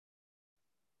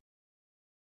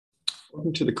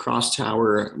Welcome to the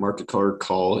Cross-Tower Market Color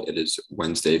Call. It is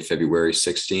Wednesday, February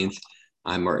 16th.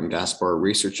 I'm Martin Gaspar,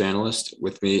 research analyst.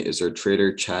 With me is our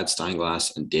trader, Chad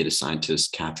Steinglass, and data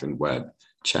scientist, Catherine Webb.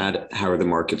 Chad, how are the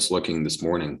markets looking this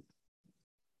morning?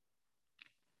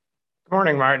 Good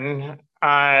morning, Martin.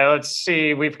 Let's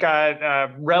see, we've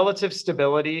got relative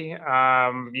stability,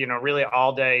 really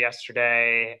all day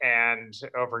yesterday and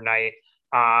overnight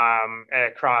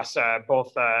across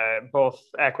both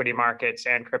equity markets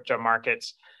and crypto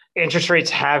markets. Interest rates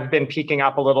have been peaking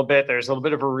up a little bit. There's a little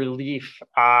bit of a relief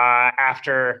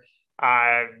after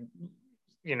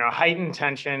heightened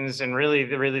tensions, and really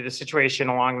the situation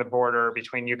along the border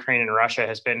between Ukraine and Russia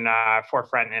has been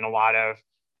forefront in a lot of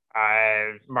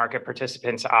market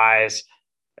participants' eyes.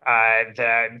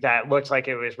 That looked like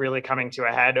it was really coming to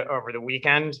a head over the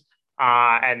weekend.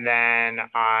 And then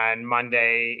on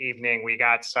Monday evening, we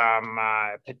got some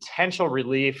potential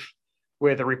relief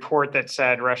with a report that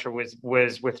said Russia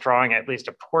was withdrawing at least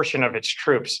a portion of its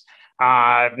troops.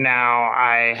 Now,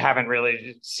 I haven't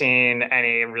really seen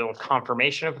any real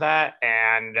confirmation of that,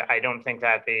 and I don't think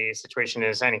that the situation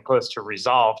is any close to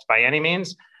resolved by any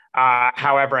means.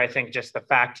 However, I think just the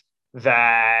fact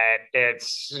that it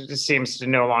seems to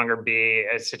no longer be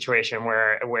a situation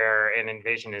where an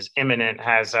invasion is imminent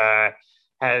has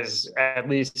at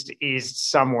least eased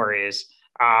some worries.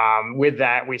 With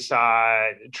that, we saw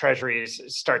treasuries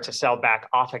start to sell back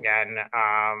off again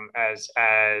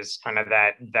as kind of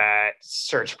that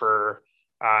search for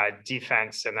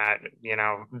defense, and that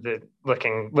the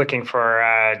looking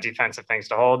for defensive things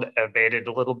to hold abated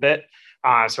a little bit.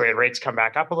 So we had rates come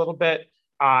back up a little bit.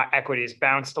 Equities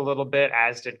bounced a little bit,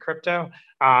 as did crypto.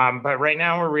 But right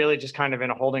now, we're really just kind of in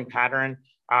a holding pattern.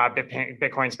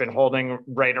 Bitcoin's been holding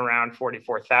right around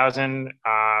 44,000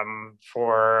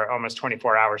 for almost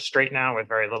 24 hours straight now, with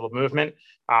very little movement.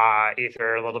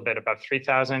 Ether a little bit above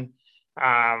 3,000.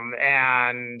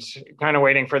 And kind of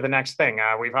waiting for the next thing.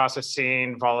 We've also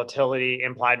seen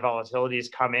implied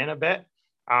volatilities come in a bit.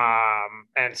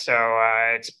 And so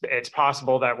it's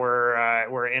possible that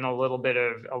we're in a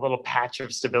little patch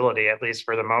of stability, at least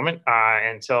for the moment,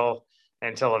 until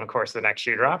of course the next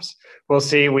shoe drops. We'll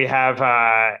see. We have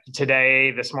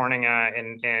this morning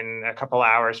in a couple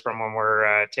hours from when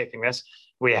we're taping this,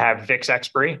 we have VIX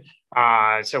expiry.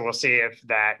 So we'll see if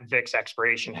that VIX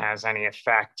expiration has any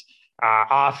effect.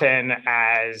 Often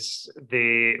as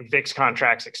the VIX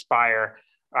contracts expire,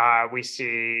 we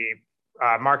see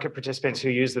market participants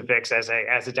who use the VIX as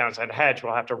a downside hedge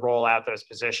will have to roll out those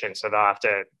positions. So they'll have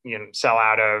to sell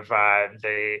out of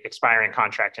the expiring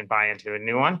contract and buy into a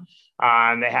new one.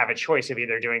 They have a choice of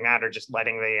either doing that or just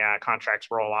letting the contracts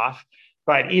roll off.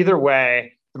 But either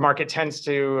way, the market tends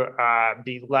to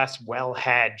be less well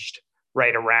hedged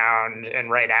right around and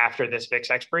right after this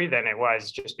VIX expiry than it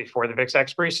was just before the VIX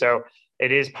expiry. So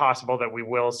it is possible that we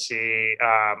will see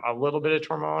a little bit of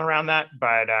turmoil around that.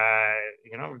 But,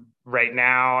 right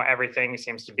now, everything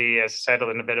seems to be, as settled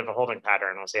in a bit of a holding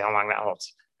pattern. We'll see how long that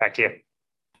holds. Back to you.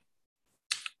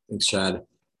 Thanks, Chad.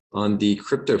 On the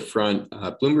crypto front,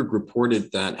 Bloomberg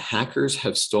reported that hackers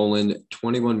have stolen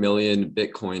 21 million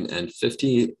Bitcoin and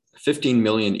 15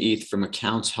 million ETH from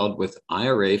accounts held with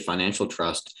IRA Financial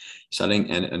Trust,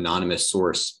 citing an anonymous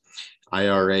source.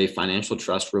 IRA Financial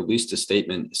Trust released a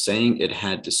statement saying it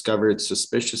had discovered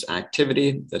suspicious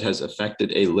activity that has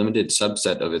affected a limited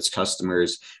subset of its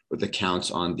customers with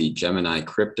accounts on the Gemini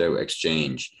crypto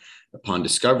exchange. Upon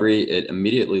discovery, it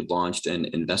immediately launched an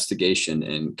investigation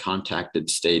and contacted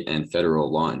state and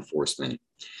federal law enforcement.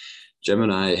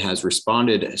 Gemini has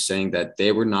responded saying that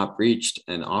they were not breached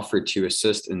and offered to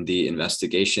assist in the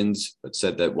investigations, but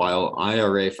said that while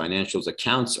IRA Financial's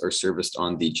accounts are serviced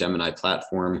on the Gemini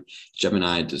platform,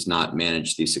 Gemini does not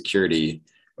manage the security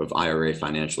of IRA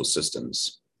Financial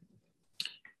systems.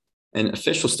 An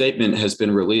official statement has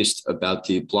been released about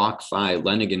the BlockFi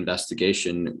lending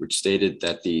investigation, which stated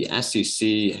that the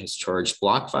SEC has charged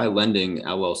BlockFi Lending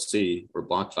LLC, or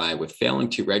BlockFi, with failing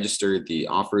to register the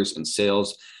offers and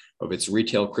sales of its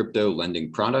retail crypto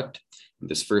lending product. In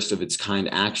this first of its kind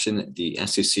action, the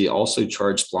SEC also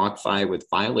charged BlockFi with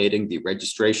violating the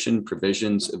registration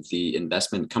provisions of the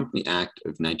Investment Company Act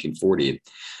of 1940.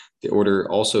 The order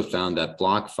also found that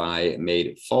BlockFi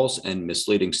made false and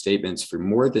misleading statements for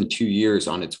more than 2 years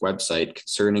on its website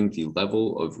concerning the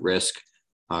level of risk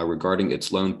regarding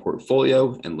its loan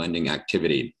portfolio and lending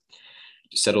activity.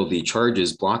 To settle the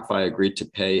charges, BlockFi agreed to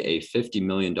pay a $50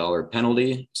 million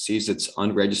penalty, seize its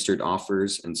unregistered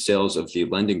offers and sales of the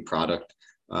lending product,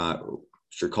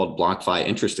 which are called BlockFi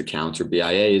interest accounts, or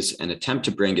BIAs, and attempt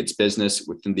to bring its business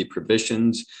within the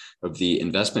provisions of the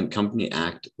Investment Company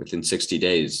Act within 60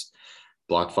 days.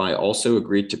 BlockFi also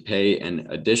agreed to pay an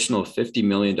additional $50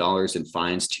 million in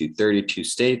fines to 32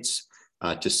 states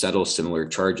to settle similar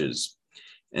charges.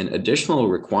 An additional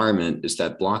requirement is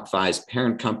that BlockFi's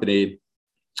parent company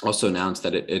also announced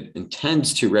that it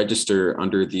intends to register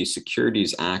under the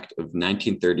Securities Act of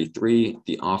 1933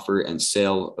 the offer and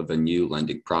sale of a new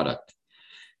lending product.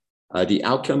 The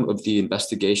outcome of the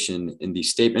investigation in the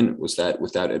statement was that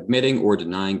without admitting or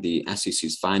denying the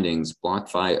SEC's findings,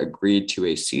 BlockFi agreed to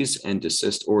a cease and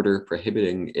desist order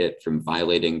prohibiting it from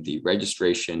violating the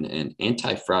registration and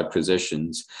anti-fraud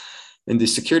provisions in the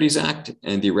Securities Act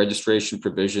and the registration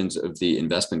provisions of the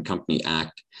Investment Company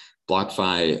Act.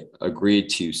 BlockFi agreed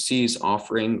to cease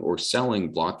offering or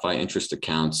selling BlockFi interest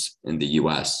accounts in the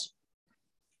US.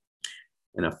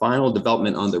 And a final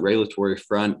development on the regulatory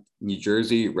front, New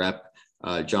Jersey Rep.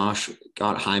 Josh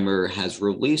Gottheimer has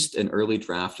released an early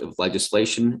draft of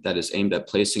legislation that is aimed at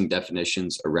placing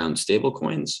definitions around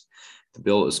stablecoins. The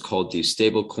bill is called the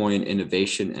Stablecoin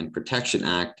Innovation and Protection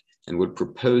Act and would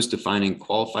propose defining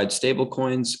qualified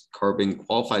stablecoins, carving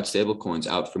qualified stablecoins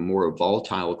out from more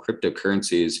volatile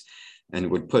cryptocurrencies, and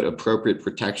would put appropriate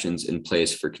protections in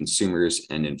place for consumers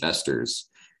and investors.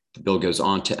 The bill goes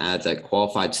on to add that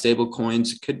qualified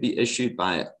stablecoins could be issued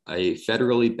by a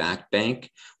federally backed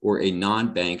bank or a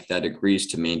non-bank that agrees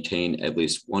to maintain at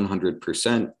least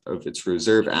 100% of its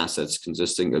reserve assets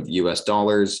consisting of US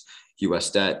dollars,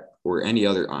 US debt, or any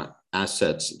other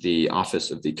assets the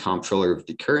Office of the Comptroller of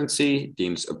the Currency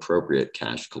deems appropriate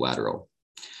cash collateral.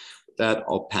 With that,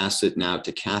 I'll pass it now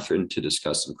to Catherine to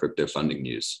discuss some crypto funding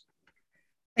news.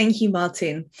 Thank you,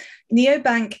 Martin.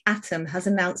 Neobank Atom has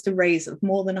announced a raise of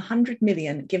more than 100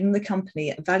 million, giving the company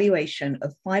a valuation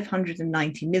of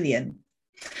 590 million.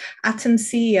 Atom's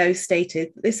CEO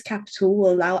stated that this capital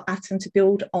will allow Atom to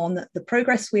build on the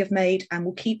progress we have made and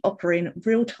will keep offering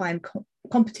real-time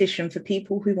competition for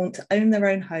people who want to own their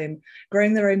own home,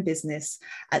 growing their own business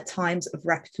at times of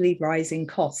rapidly rising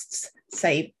cost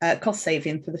saving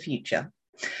for the future.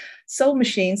 Soul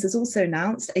Machines has also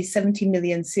announced a 70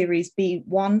 million Series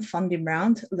B1 funding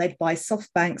round led by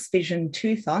SoftBank's Vision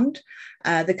 2 fund.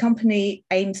 The company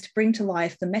aims to bring to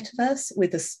life the metaverse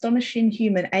with astonishing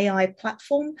human AI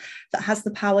platform that has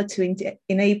the power to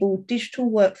enable digital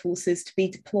workforces to be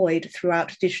deployed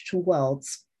throughout digital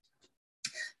worlds.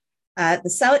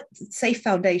 The Safe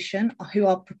Foundation, who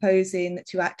are proposing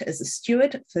to act as a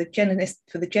steward for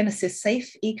the Genesis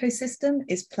Safe ecosystem,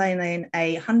 is planning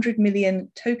a 100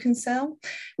 million token sale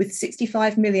with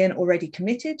 65 million already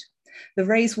committed. The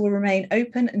raise will remain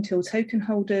open until token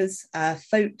holders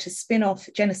vote to spin off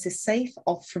Genesis Safe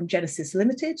off from Genesis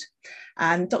Limited.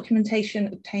 And documentation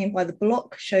obtained by the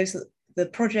block shows that the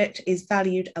project is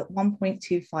valued at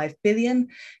 1.25 billion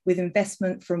with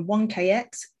investment from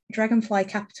 1KX, Dragonfly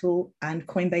Capital and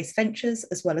Coinbase Ventures,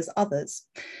 as well as others.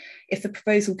 If the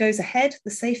proposal goes ahead,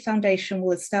 the Safe Foundation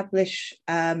will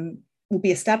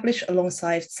be established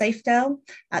alongside SafeDAO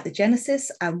at the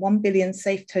Genesis, and 1 billion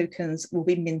Safe tokens will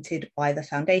be minted by the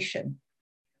foundation.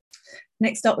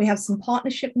 Next up, we have some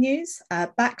partnership news.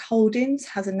 Back Holdings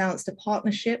has announced a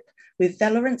partnership with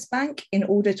Velarance Bank in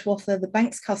order to offer the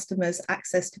bank's customers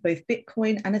access to both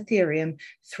Bitcoin and Ethereum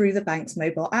through the bank's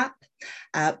mobile app.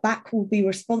 Back will be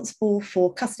responsible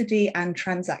for custody and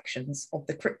transactions of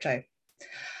the crypto.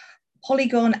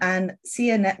 Polygon and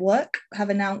Sia Network have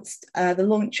announced the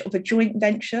launch of a joint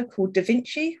venture called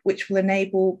DaVinci, which will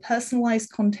enable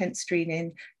personalized content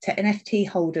streaming to NFT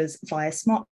holders via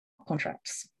smart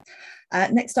contracts.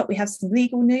 Next up, we have some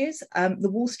legal news. The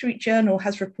Wall Street Journal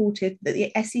has reported that the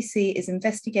SEC is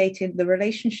investigating the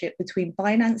relationship between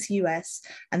Binance US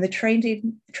and the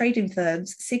trading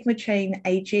firms Sigma Chain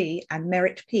AG and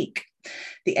Merit Peak.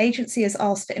 The agency has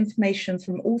asked for information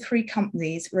from all three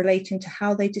companies relating to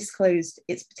how they disclosed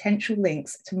its potential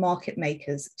links to market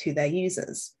makers to their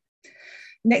users.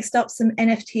 Next up, some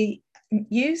NFT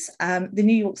news. The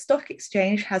New York Stock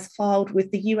Exchange has filed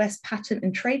with the US Patent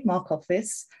and Trademark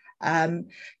Office,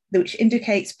 which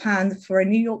indicates plans for a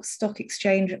New York Stock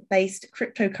Exchange-based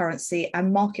cryptocurrency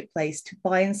and marketplace to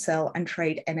buy and sell and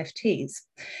trade NFTs.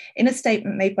 In a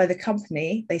statement made by the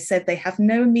company, they said they have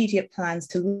no immediate plans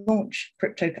to launch the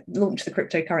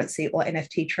cryptocurrency or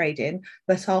NFT trading,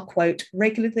 but are, quote,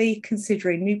 regularly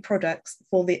considering new products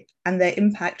and their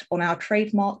impact on our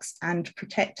trademarks and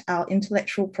protect our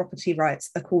intellectual property rights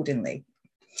accordingly.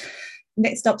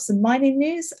 Next up, some mining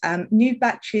news. New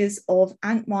batches of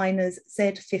Antminer's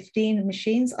Z15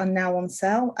 machines are now on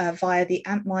sale via the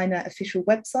Antminer official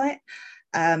website.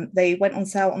 They went on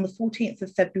sale on the 14th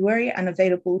of February and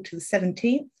available to the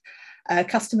 17th.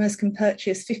 Customers can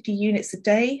purchase 50 units a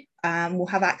day. Will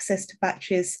have access to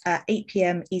batches at 8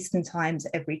 p.m. Eastern times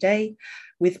every day,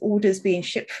 with orders being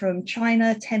shipped from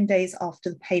China 10 days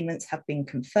after the payments have been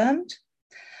confirmed.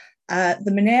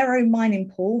 The Monero mining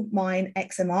pool, Mine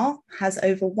XMR, has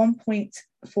over 1.4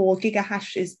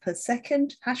 gigahashes per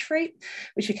second hash rate,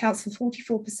 which accounts for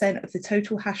 44% of the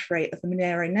total hash rate of the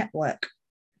Monero network.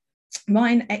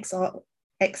 Mine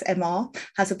XMR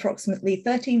has approximately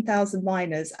 13,000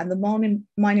 miners, and the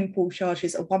mining pool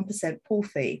charges a 1% pool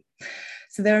fee.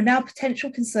 So there are now potential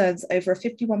concerns over a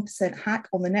 51% hack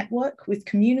on the network, with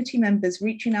community members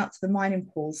reaching out to the mining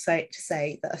pool to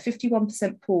say that a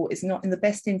 51% pool is not in the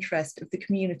best interest of the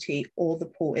community or the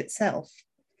pool itself.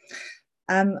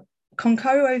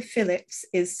 Concoro Phillips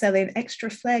is selling extra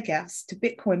flare gas to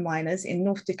Bitcoin miners in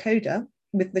North Dakota,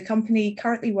 with the company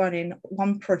currently running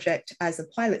one project as a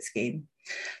pilot scheme.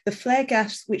 The flare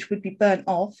gas, which would be burnt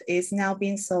off, is now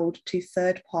being sold to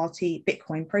third-party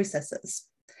Bitcoin processors.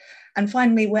 And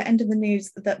finally, we're ending the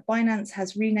news that Binance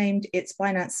has renamed its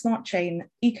Binance Smart Chain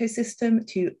ecosystem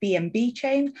to BNB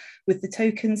Chain, with the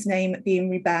token's name being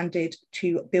rebranded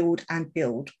to Build and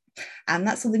Build. And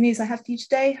that's all the news I have for you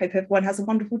today. Hope everyone has a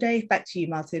wonderful day. Back to you,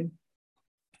 Martin.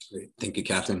 Great. Thank you,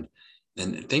 Catherine.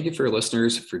 And thank you for our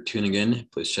listeners for tuning in.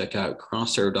 Please check out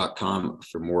crossarrow.com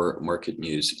for more market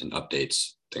news and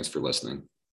updates. Thanks for listening.